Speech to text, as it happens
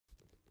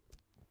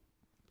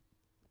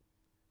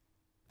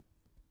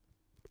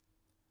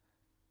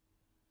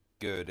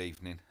Good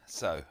evening.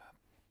 So,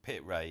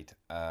 pit raid.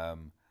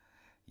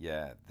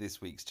 Yeah, this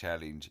week's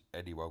challenge,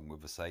 anyone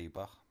with a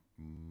saber,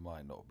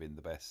 might not have been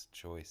the best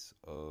choice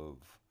of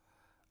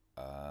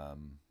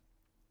um,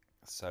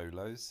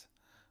 solos.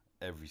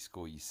 Every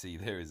score you see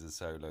there is a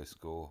solo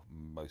score,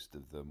 most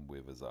of them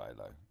with a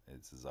Xylo.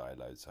 It's a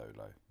Xylo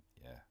solo.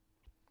 Yeah,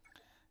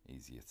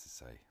 easier to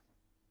say.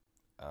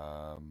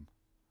 Um,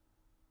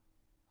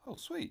 oh,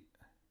 sweet.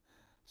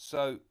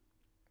 So,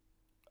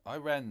 I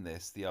ran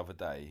this the other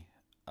day.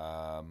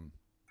 Um,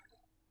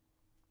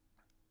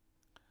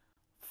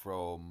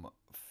 from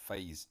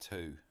phase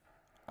two.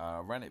 I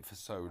ran it for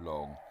so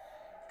long,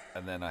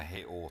 and then I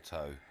hit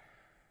auto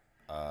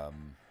because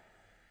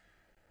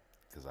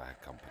I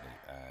had company,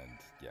 and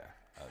yeah,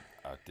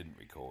 I didn't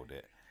record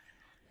it,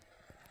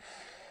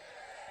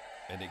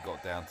 and it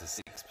got down to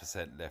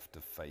 6% left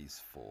of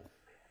phase four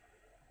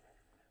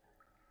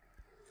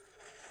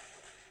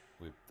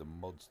with the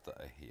mods that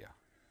are here.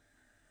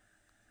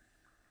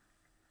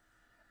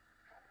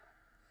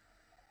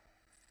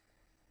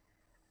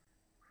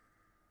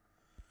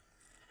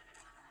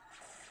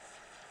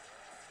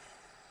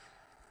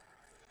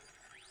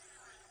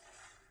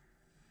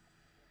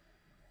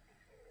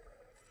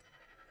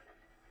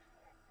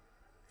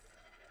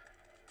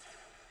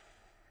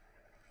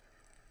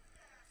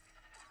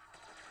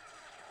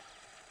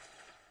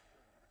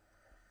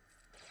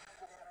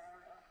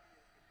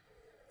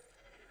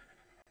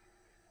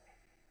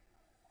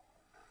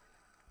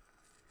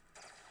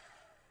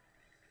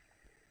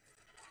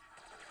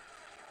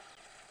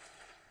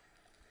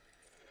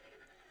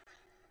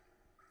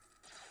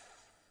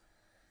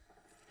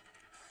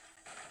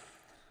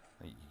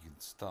 You can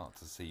start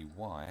to see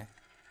why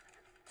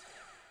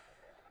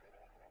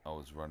I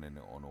was running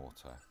it on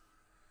auto.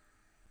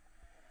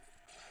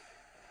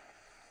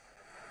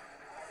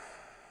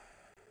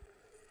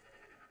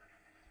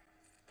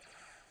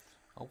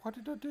 Oh, why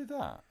did I do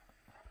that?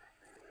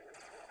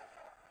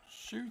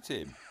 Shoot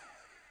him.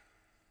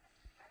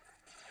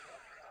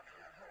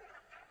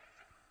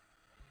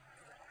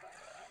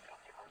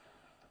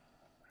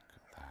 Look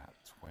at that,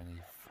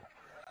 24.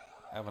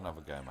 Have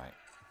another go, mate.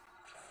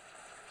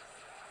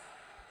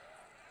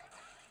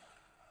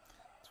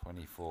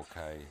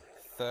 24k,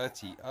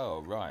 30.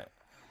 Oh, right.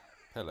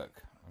 Pillock.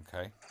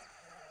 Okay.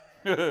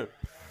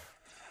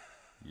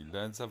 You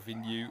learn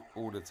something new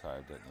all the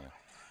time, don't you?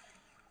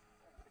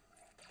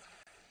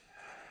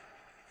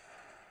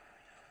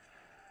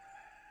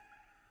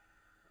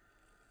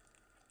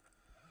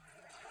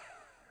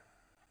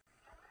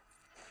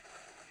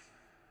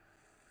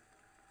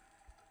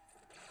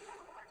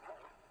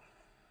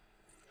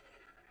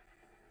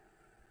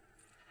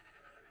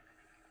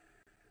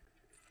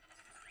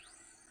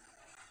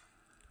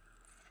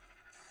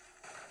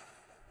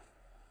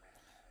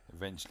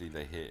 Eventually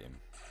they hit him.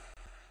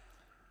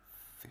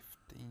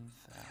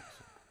 15,000.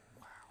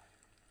 Wow.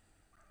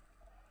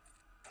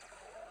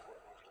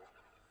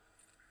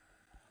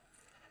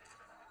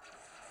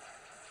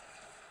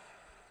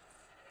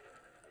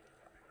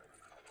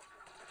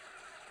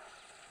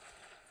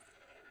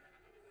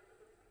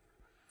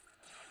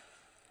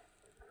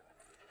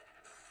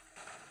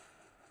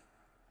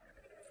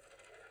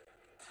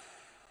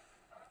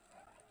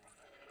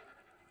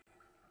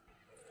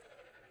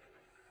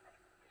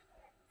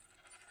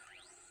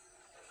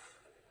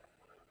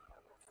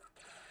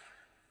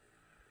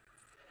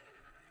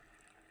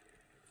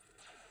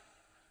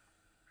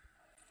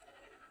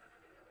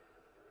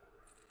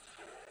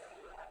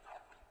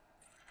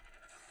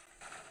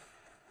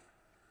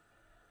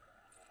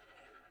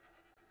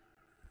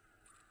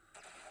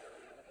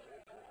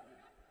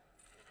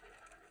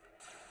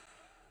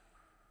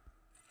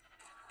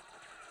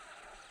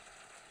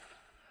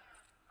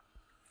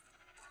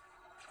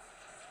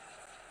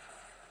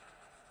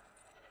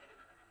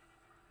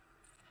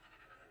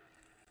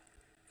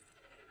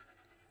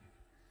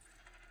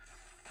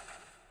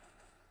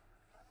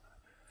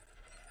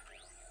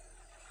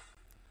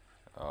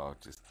 Oh,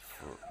 just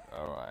for,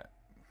 all right.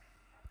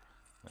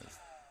 Let's,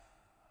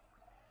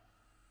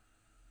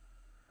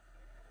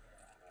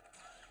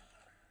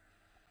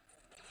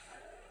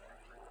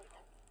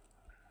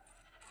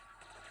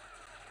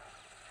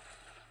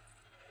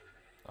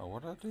 oh, why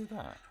did I do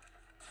that?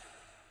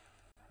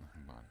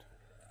 Never mind.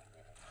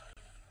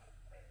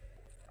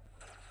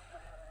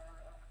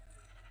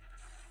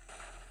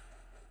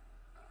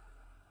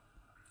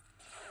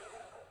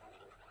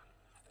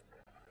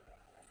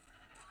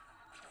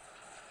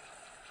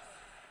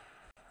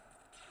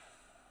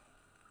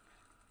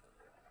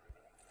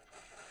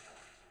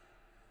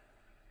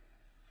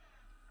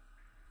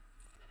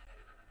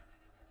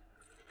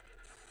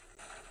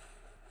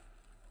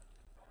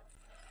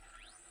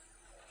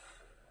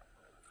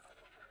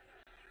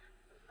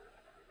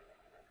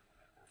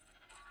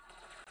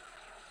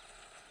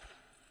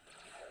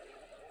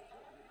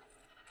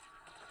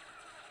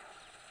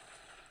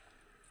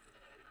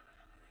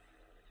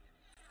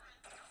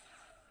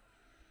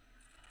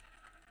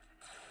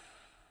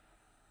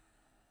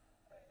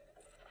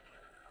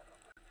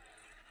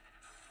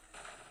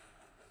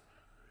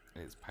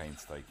 It's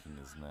painstaking,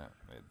 isn't it?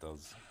 It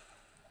does.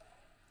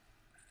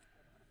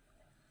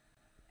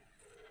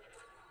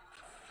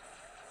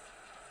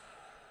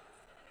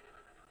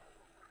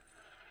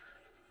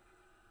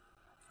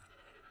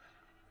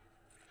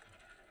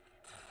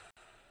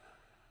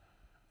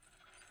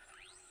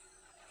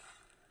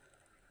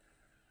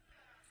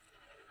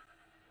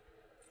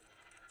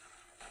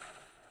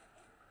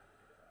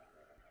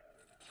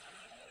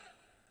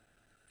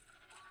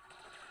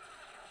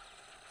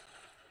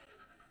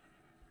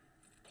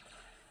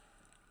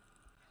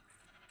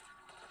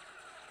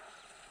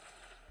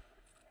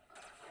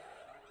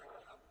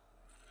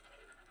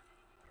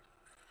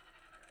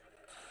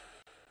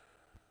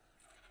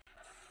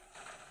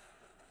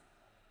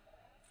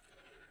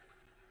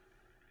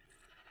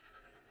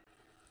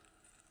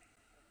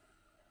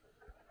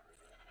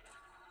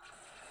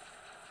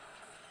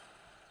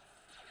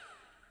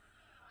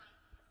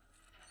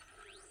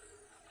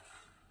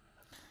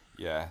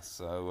 Yeah,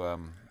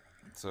 so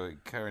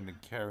it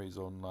carries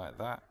on like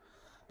that.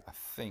 I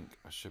think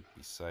I should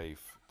be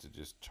safe to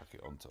just chuck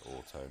it onto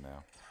auto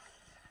now.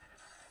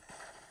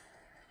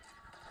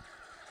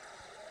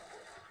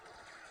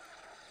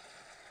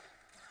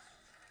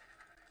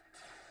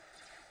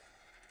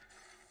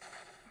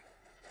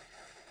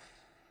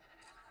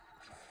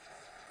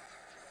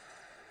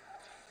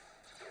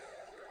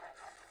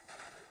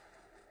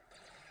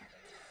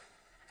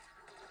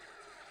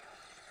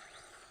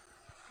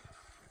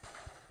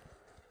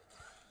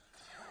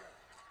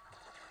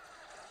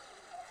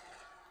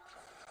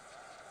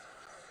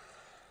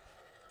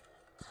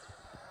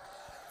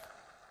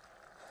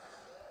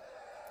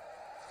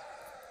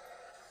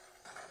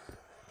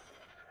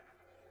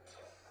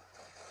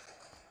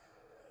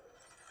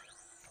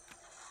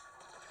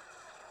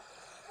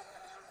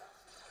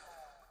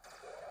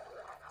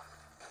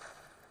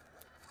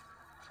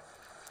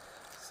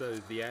 So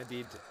the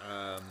added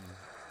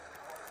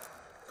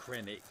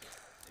Krennic,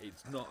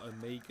 it's not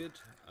Omegaed,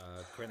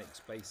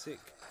 Krennic's basic,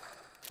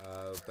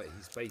 but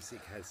his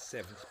basic has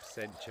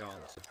 70%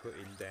 chance of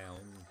putting down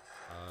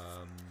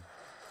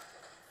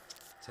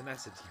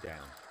tenacity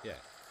down.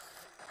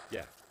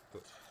 Yeah,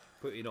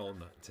 putting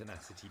on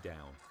tenacity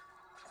down,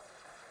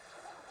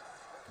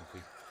 if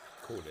we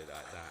call it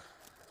like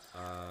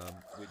that,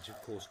 which of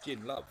course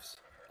Jin loves,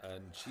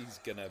 and she's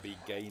gonna be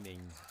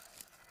gaining.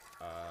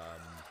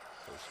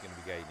 What's she going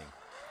to be gaining?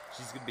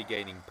 She's going to be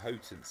gaining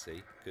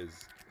potency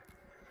because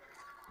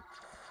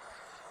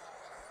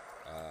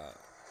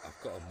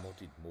I've got a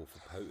modded more for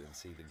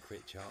potency than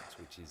crit chance,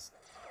 which is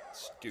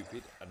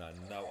stupid, and I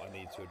know I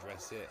need to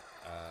address it.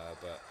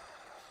 But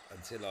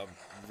until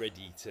I'm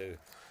ready to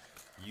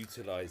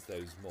utilise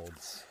those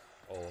mods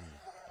on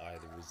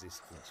either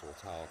Resistance or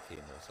Tarkin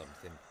or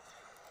something,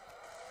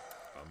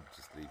 I'm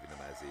just leaving them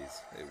as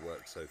is. It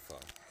works so far.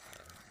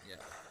 Yeah.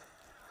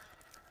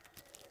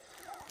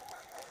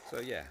 So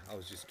yeah, I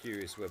was just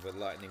curious whether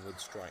lightning would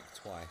strike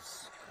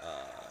twice.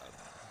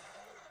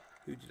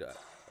 Who did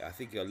I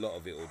think a lot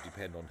of it will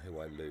depend on who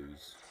I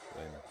lose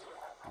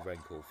when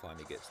Rancor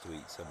finally gets to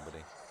eat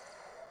somebody.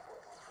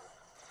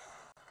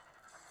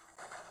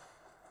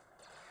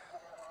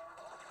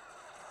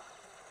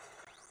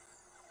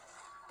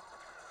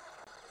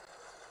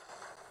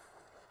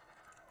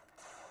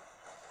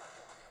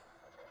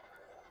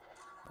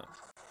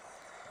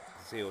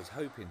 See, I was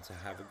hoping to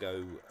have a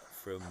go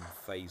from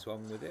phase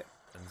 1 with it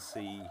and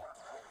see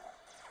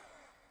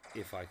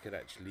if I could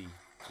actually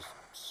just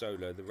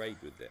solo the raid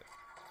with it.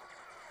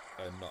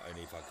 And not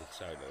only if I could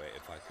solo it,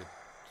 if I could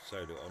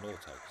solo it on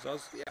auto.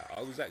 Because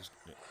I was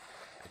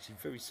actually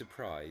very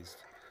surprised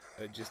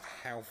at just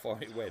how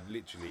far it went.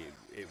 Literally,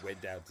 it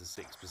went down to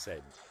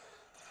 6%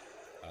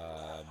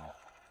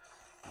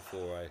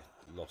 before I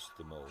lost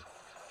them all.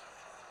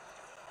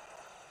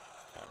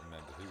 Can't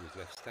remember who was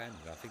left standing.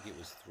 I think it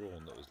was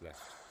Thrawn that was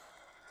left.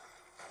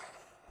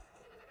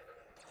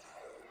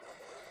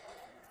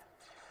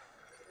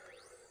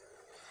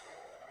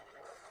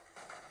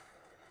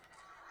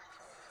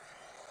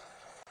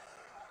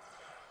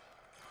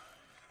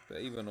 But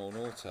even on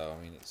auto,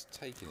 I mean, it's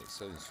taking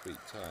its own sweet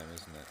time,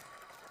 isn't it?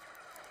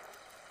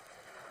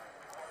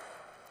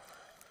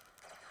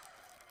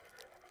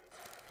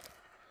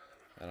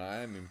 And I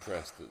am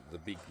impressed at the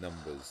big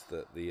numbers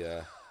that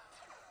the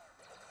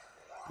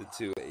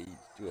two at each,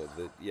 well,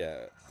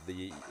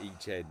 the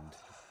each end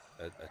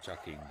are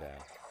chucking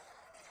down.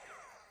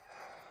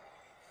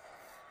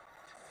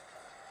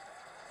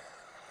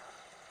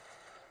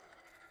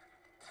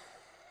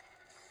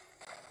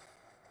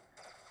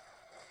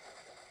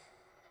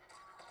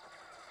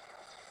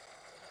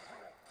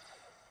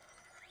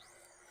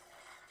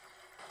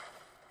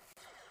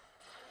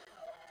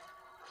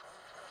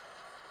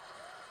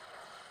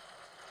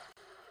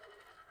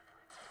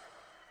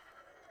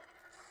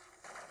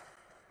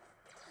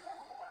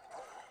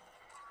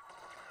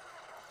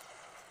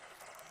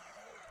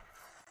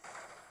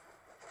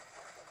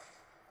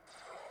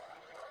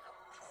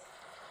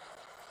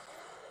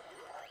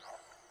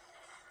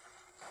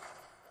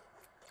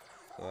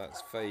 So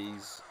that's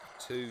phase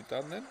 2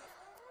 done then.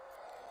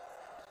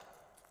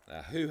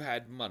 Now, who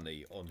had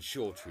money on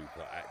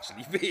Shoretrooper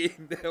actually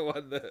being the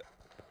one that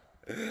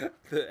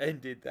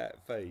ended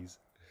that phase?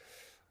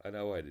 I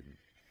know I didn't.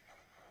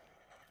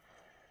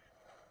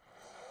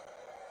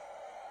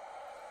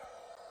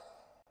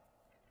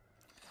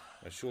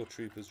 My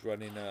Shoretrooper's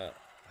running at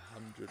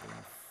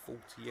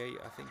 148,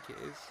 I think it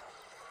is.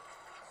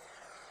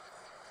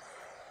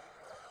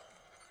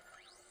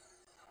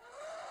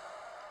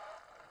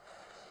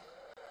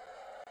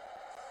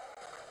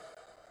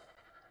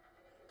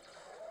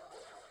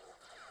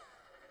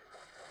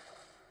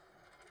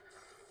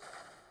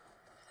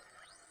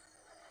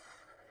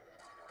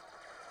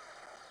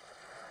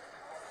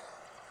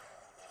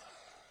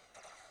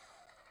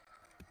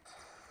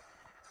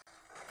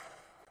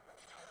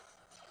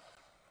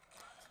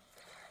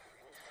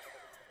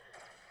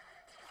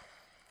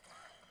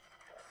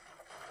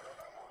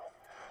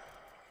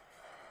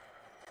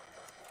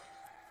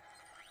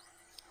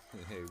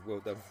 Well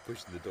done for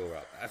pushing the door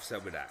up. Have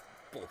some of that.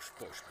 Bosh,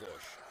 bosh,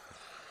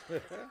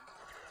 bosh.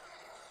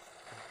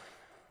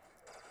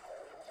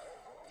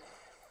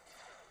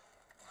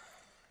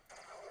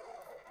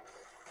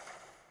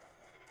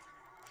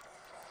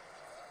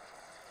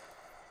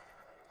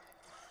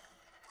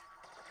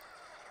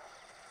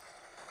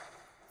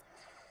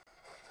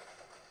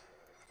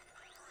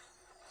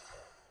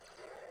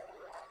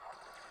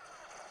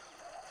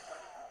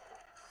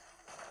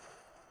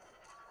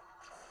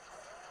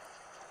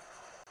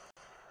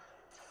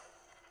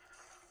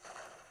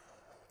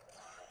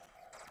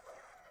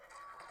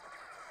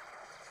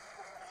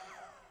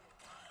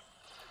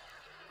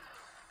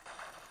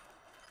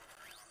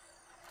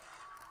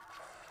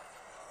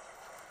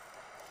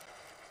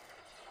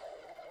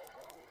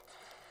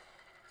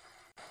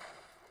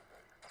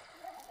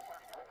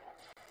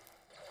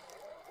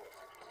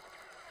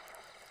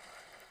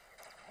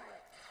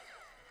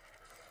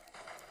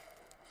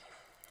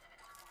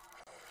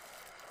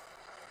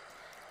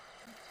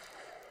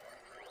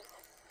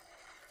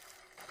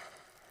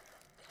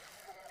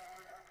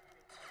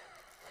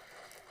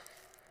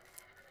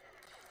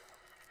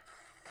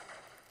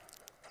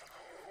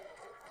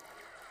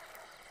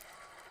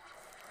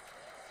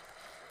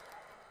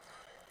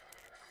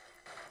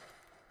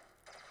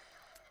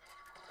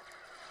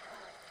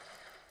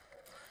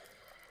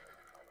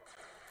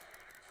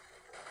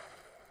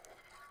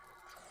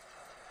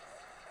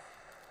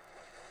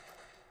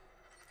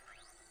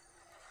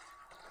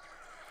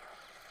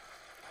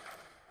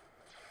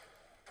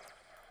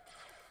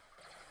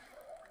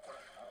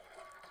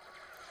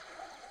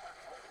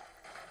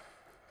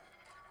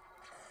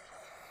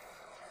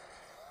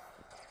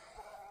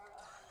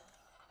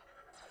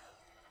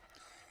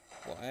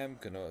 What I am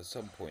going to at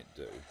some point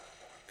do,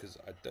 because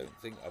I don't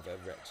think I've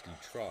ever actually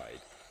tried,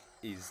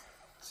 is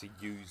to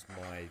use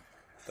my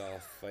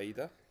Darth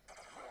Vader.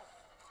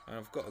 And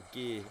I've got a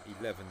Gear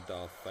 11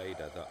 Darth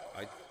Vader that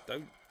I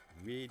don't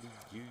really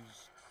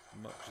use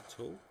much at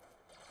all.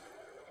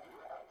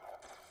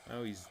 I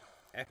know he's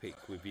epic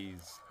with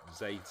his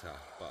Zeta,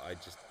 but I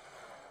just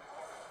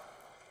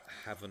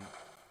haven't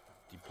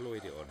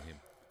deployed it on him.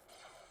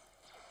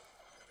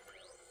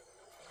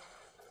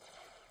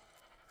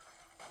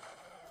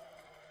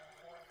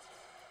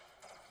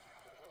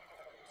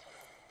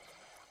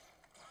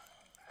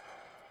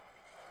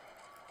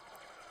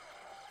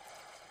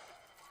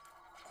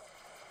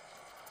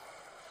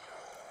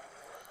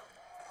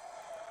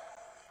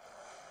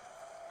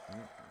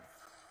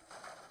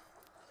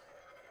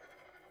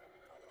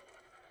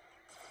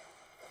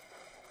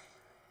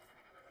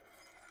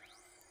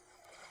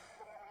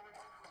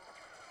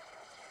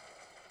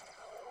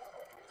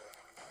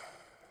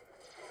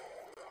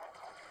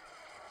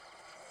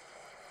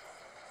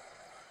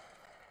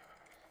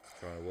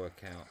 Trying to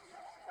work out,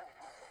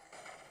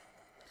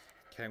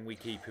 can we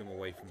keep him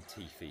away from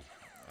Tiffy?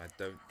 I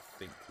don't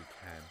think we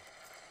can.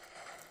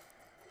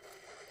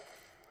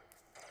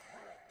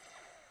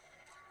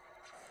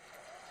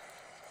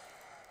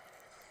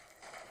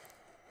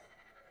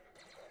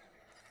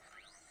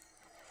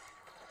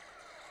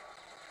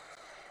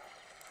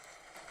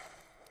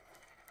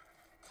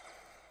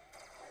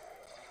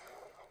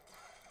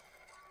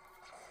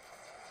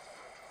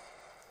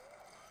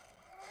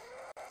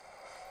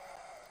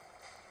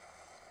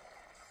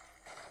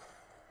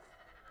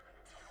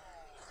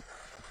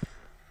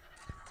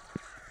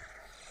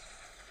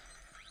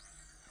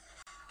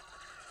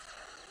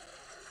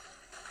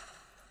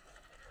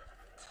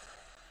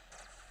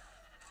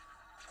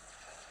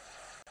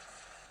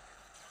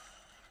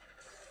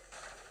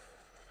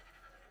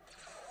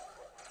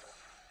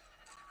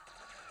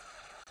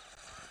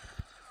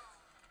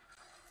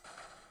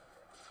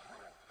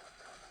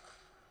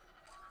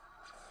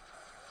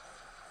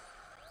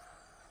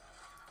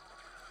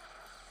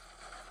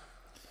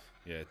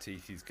 Yeah,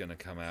 Tiffy's going to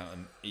come out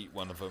and eat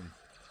one of them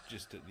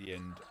just at the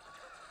end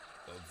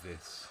of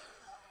this.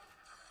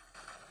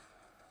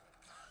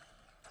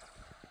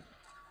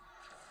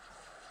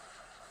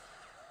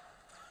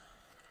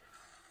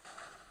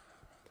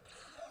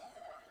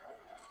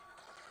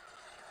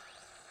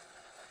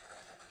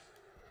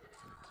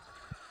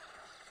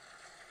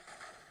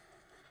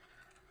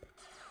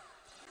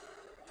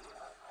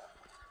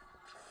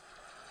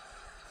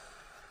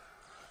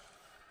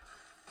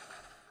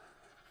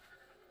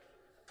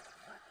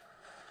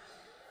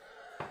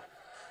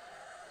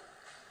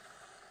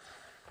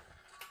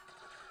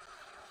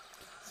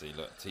 See,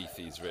 look,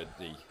 Teethy's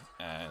ready,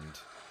 and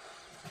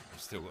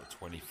we've still got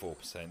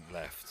 24%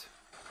 left.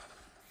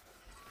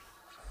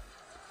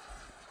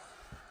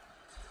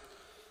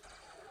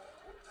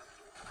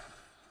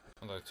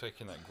 Although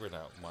taking that grid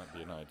out might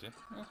be an idea.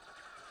 Oh,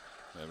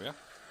 there we are.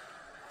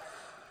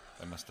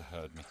 They must have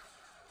heard me.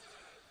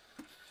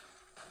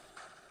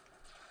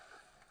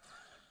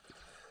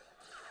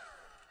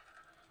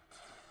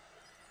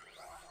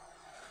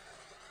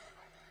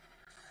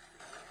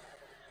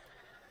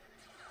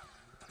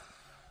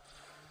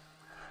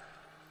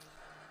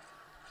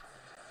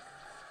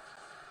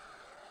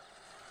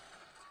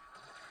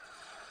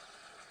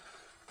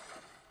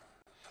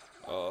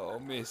 Oh,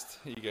 missed.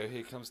 Here you go.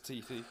 Here comes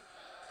Teethy.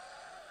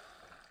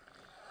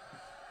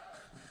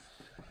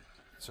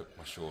 Took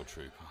my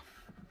Shoretrooper.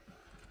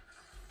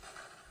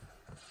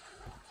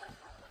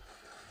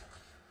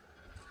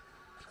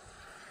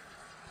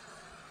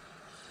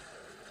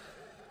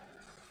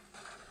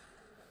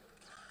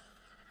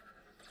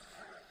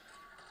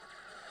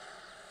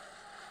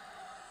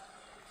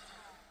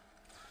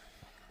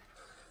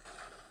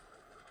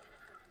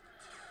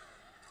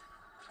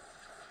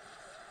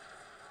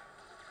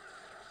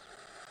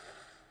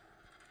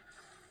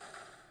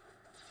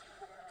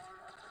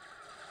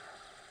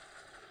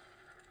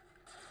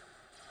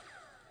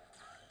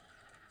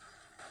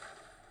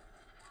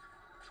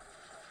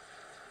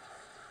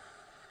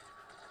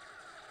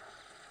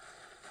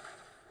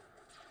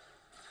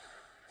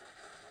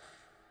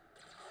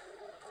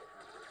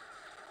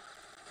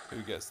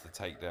 Who gets the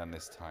takedown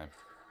this time?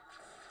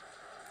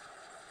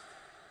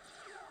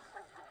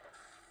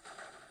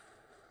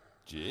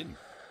 Jin.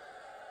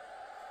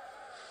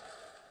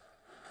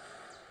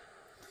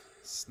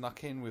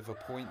 Snuck in with a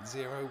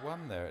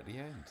 .01 there at the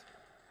end.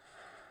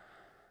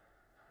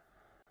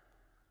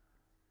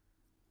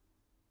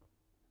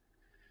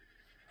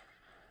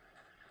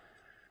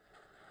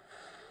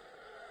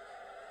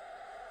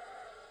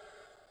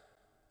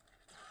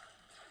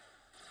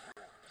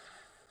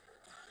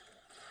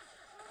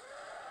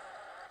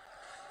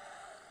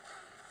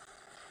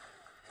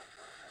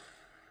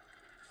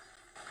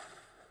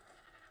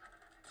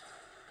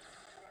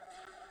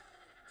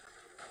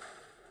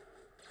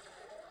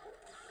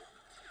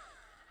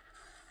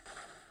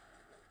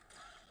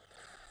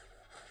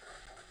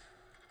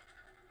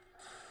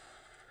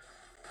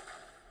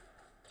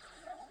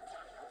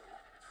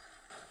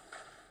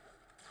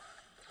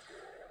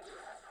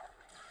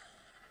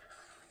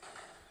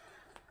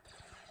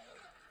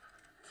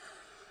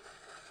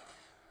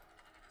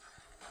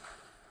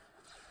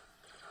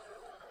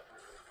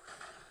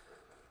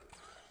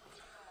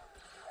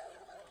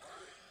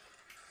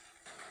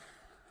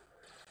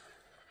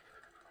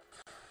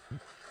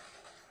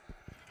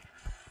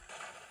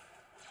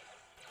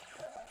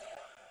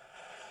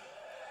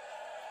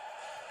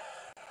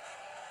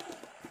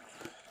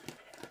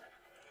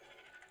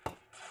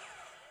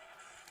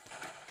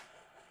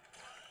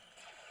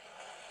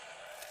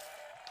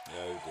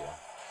 Oh dear.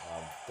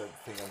 I don't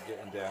think I'm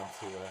getting down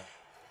to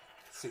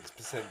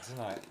 6%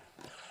 tonight.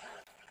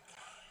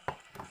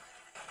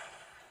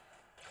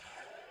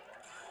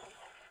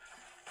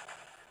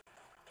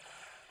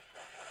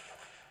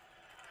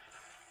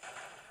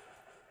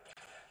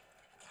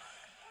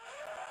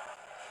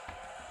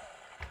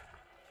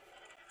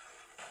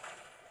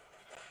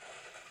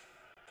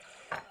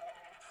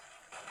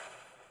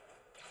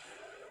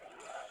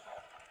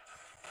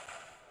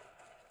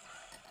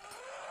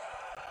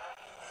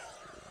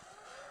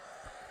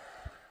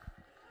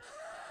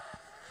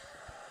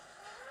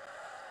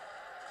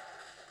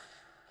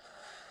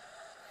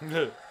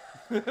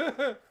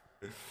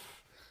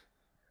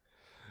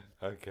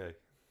 Okay.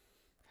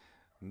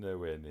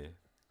 Nowhere near.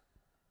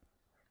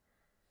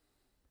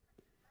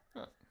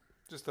 Oh,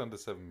 just under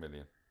 7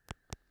 million.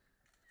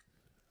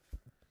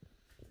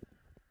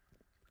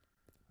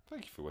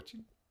 Thank you for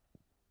watching.